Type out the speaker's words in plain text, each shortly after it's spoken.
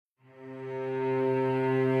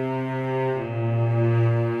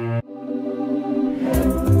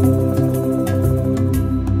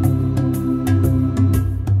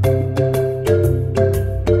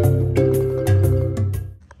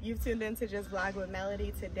this vlog with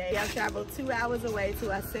Melody. Today I've traveled 2 hours away to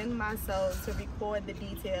Assin, Manso to record the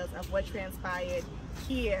details of what transpired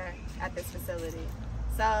here at this facility.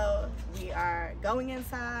 So we are going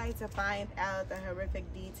inside to find out the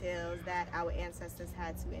horrific details that our ancestors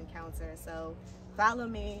had to encounter. So follow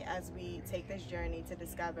me as we take this journey to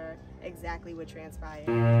discover exactly what transpired.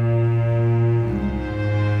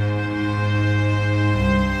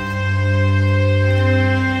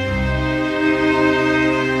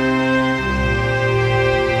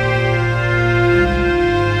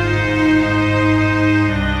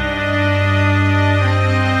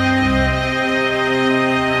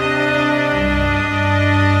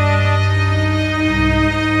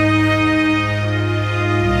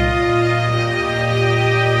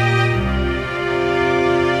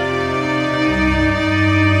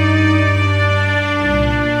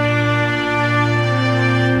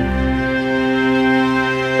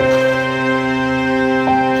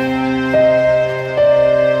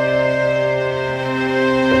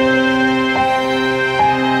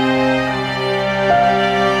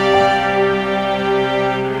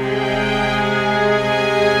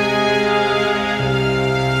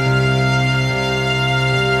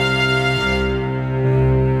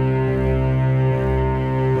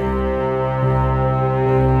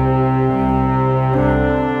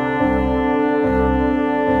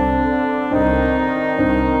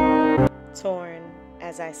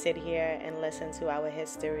 As I sit here and listen to our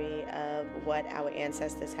history of what our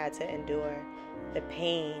ancestors had to endure, the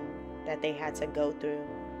pain that they had to go through,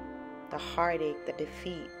 the heartache, the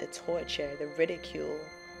defeat, the torture, the ridicule.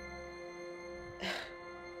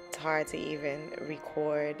 It's hard to even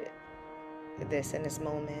record this in this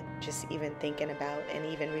moment, just even thinking about and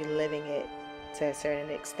even reliving it to a certain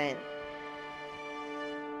extent.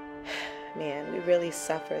 Man, we really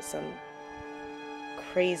suffered some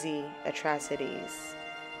crazy atrocities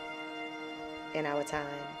in our time.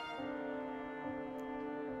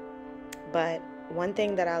 But one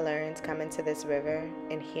thing that I learned coming to this river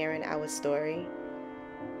and hearing our story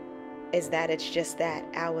is that it's just that,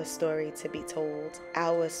 our story to be told,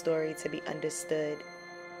 our story to be understood.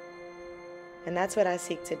 And that's what I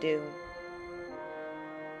seek to do,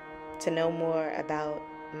 to know more about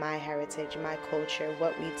my heritage, my culture,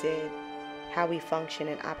 what we did, how we function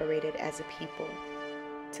and operated as a people,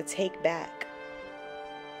 to take back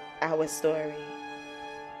our story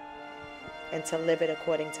and to live it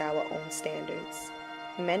according to our own standards.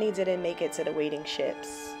 Many didn't make it to the waiting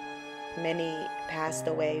ships. Many passed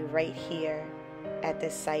away right here at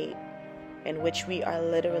this site, in which we are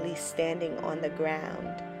literally standing on the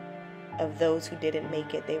ground of those who didn't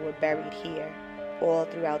make it. They were buried here, all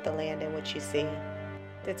throughout the land in which you see.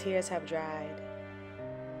 The tears have dried.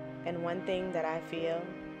 And one thing that I feel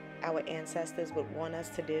our ancestors would want us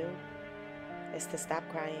to do is to stop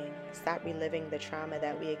crying, stop reliving the trauma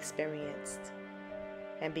that we experienced,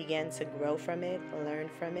 and begin to grow from it, learn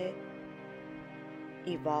from it,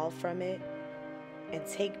 evolve from it, and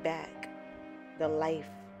take back the life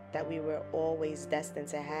that we were always destined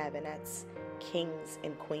to have, and that's kings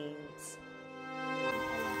and queens.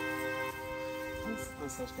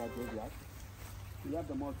 Ancestral graveyard, we have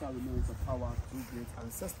the mortal remains of our two great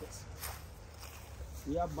ancestors.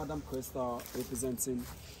 We have Madam Crystal representing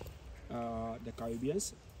the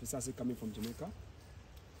Caribbeans, precisely coming from Jamaica.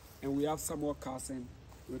 And we have Samuel Carson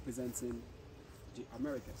representing the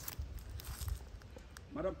Americans.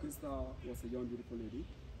 Madam Crystal was a young, beautiful lady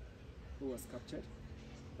who was captured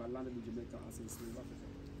but landed in Jamaica as a slave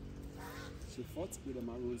African. She fought with the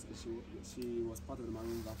Maroons, and she was part of the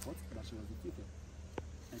Maroons that fought, but she was defeated.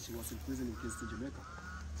 And she was in prison in Kingston, Jamaica.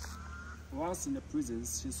 Whilst in the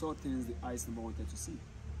prisons, she saw things the eyes never wanted to see.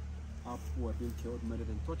 How people were being killed, murdered,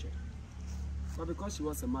 and tortured. But because she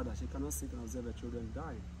was a mother, she cannot sit and observe her children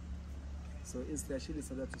dying. So instead, she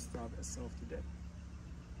decided to starve herself to death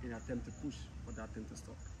in an attempt to push for that thing to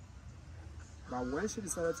stop. But when she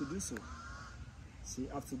decided to do so, she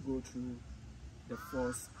had to go through the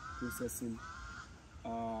forced processing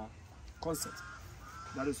concept.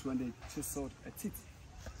 That is when they chiseled her teeth,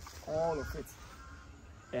 all of it,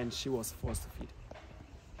 and she was forced to feed.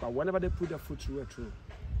 But whenever they put the food through her throat,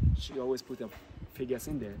 she always put her figures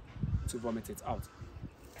in there to vomit it out.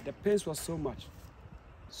 The pain was so much,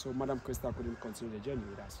 so Madam Crystal couldn't continue the journey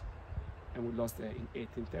with us, and we lost her in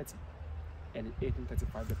 1830. And in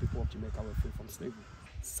 1835, the people of Jamaica were free from slavery.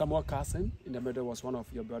 Samuel Carson in the middle was one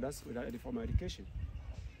of your brothers without any formal education,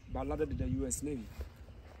 but landed in the U.S. Navy.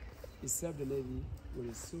 He served the Navy with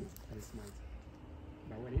his soul and his mind.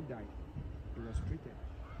 But when he died, he was treated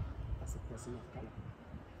as a person of color,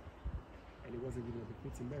 and he wasn't given a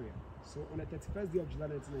befitting burial. So on the 31st day of July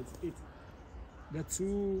 1998, the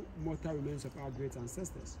two mortal remains of our great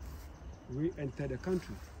ancestors re-entered the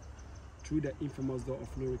country through the infamous door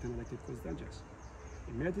of no return at the Cape Coast Dungeons.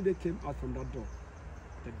 Immediately they came out from that door,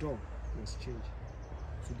 the door was changed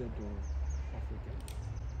to the door of return.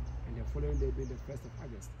 And the following day being the 1st of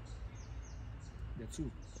August, the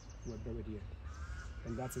two were buried here.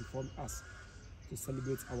 And that informed us to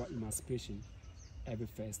celebrate our emancipation every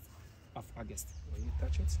 1st of August. When you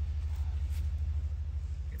touch it,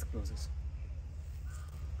 it closes.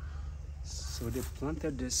 So they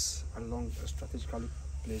planted this along strategically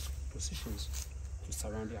placed positions to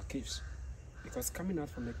surround their caves. Because coming out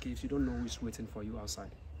from the caves, you don't know who's waiting for you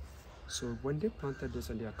outside. So when they planted this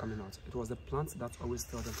and they are coming out, it was the plant that always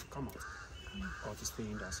told them to come out or to stay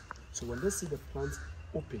indoors. So when they see the plant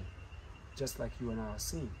open, just like you and I are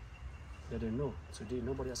seeing, they know today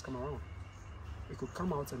nobody has come around. You could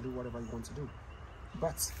come out and do whatever you want to do.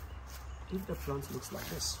 But if the plant looks like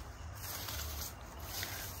this,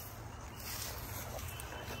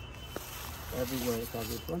 everywhere it has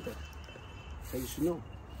been planted, then you should know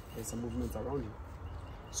there's a movement around you.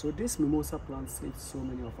 So this mimosa plant saved so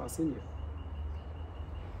many of us in here.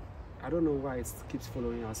 I don't know why it keeps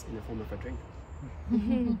following us in the form of a drink.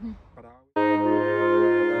 But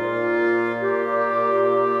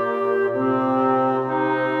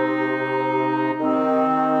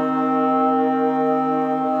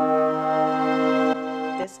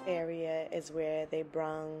this area is where they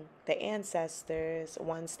brung the ancestors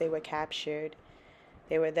once they were captured.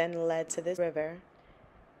 They were then led to this river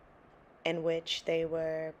in which they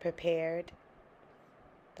were prepared.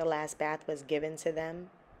 The last bath was given to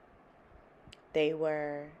them. They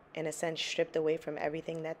were, in a sense, stripped away from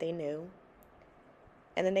everything that they knew.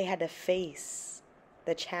 And then they had to face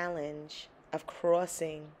the challenge of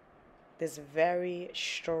crossing this very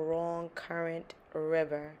strong current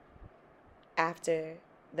river after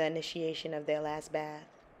the initiation of their last bath.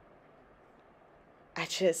 I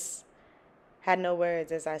just had no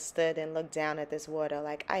words as I stood and looked down at this water.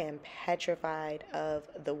 Like, I am petrified of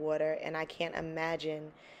the water, and I can't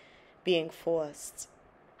imagine being forced,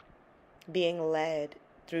 being led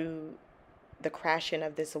through the crashing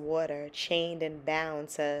of this water, chained and bound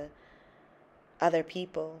to other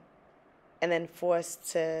people, and then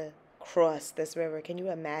forced to cross this river. Can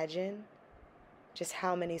you imagine just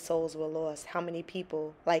how many souls were lost, how many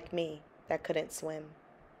people like me that couldn't swim?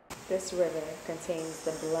 This river contains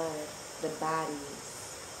the blood, the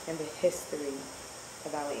bodies, and the history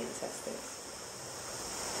of our ancestors.